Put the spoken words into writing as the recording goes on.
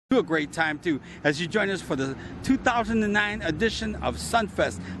A great time too as you join us for the 2009 edition of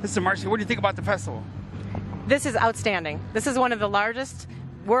Sunfest. Listen, Marcy, what do you think about the festival? This is outstanding. This is one of the largest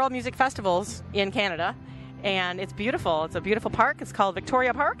world music festivals in Canada, and it's beautiful. It's a beautiful park. It's called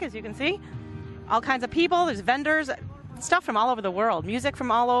Victoria Park, as you can see. All kinds of people. There's vendors, stuff from all over the world, music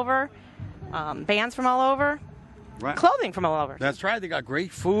from all over, bands from all over. Right. Clothing from all over. That's right. They got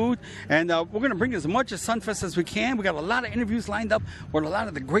great food, and we're going to bring as much of Sunfest as we can. We got a lot of interviews lined up with a lot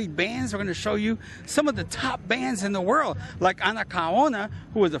of the great bands. We're going to show you some of the top bands in the world, like Anacaona,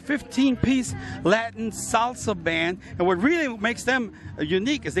 who is a 15-piece Latin salsa band. And what really makes them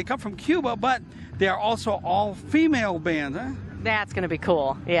unique is they come from Cuba, but they are also all female bands. Huh? That's going to be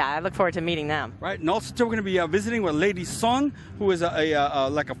cool. Yeah, I look forward to meeting them. Right, and also too, we're going to be visiting with Lady Song, who is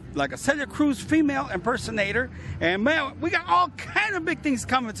like a Celia Cruz female impersonator. And man, we got all kind of big things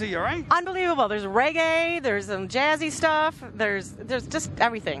coming to you, right? Unbelievable. There's reggae, there's some jazzy stuff, there's just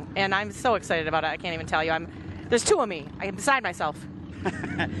everything, and I'm so excited about it. I can't even tell you. There's two of me. I am beside myself.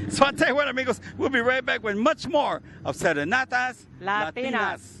 So I'll tell you what, amigos, we'll be right back with much more of Serenatas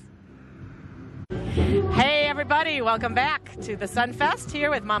Latinas. Hey everybody, welcome back to the Sunfest here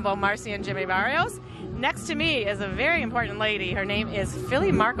with Mambo Marcy and Jimmy Barrios. Next to me is a very important lady. Her name is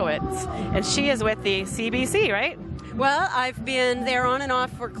Philly Markowitz, and she is with the CBC, right? Well, I've been there on and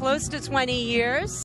off for close to 20 years.